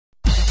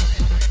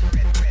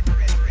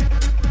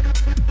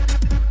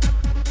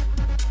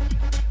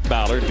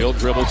Ballard. He'll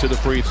dribble to the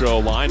free throw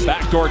line.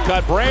 Backdoor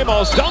cut.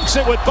 Bramos dunks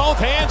it with both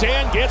hands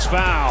and gets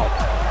fouled.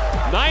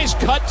 Nice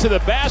cut to the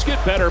basket.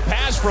 Better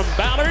pass from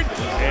Ballard.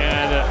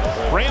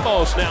 And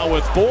Ramos now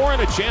with 4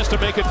 and a chance to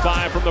make it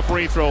 5 from the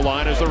free throw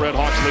line as the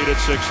RedHawks lead at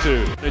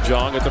 6-2.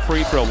 Najong at the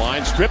free throw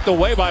line. Stripped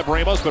away by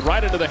Bramos, but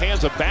right into the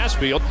hands of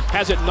Bassfield.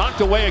 Has it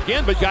knocked away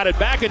again, but got it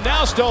back and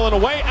now stolen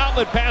away.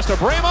 Outlet pass to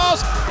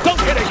Bramos.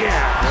 Dunk it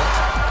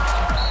again.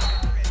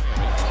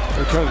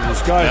 They're trying to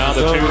disguise now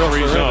the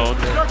 2-3 zone.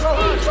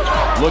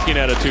 Looking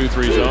at a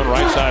 2-3 zone.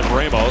 Right side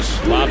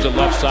Ramos. Lobs it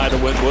left side to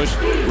Winbush.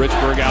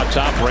 Richburg out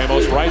top.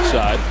 Ramos right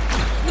side.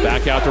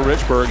 Back out to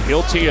Richburg.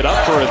 He'll tee it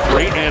up for a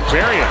 3 and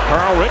bury it.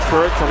 Carl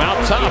Richburg from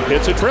out top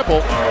hits a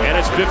triple. And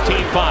it's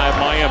 15-5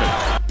 Miami.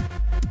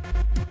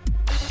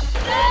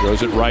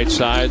 Throws it right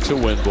side to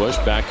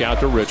Winbush. Back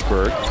out to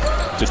Richburg.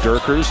 To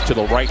Dirkers to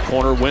the right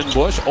corner.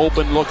 Winbush.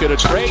 Open look at a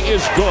tray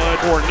is good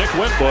for Nick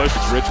Winbush.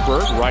 It's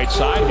Richburg right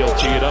side. He'll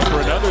tee it up for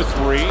another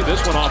 3.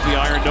 This one off the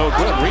iron, no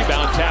good.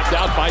 Rebound tapped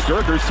out by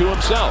Dirkers to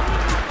himself.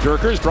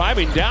 Dirkers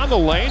driving down the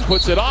lane,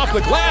 puts it off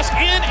the glass,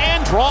 in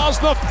and draws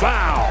the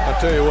foul. I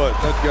tell you what,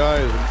 that guy,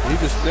 he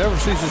just never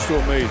ceases to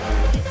amaze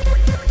me.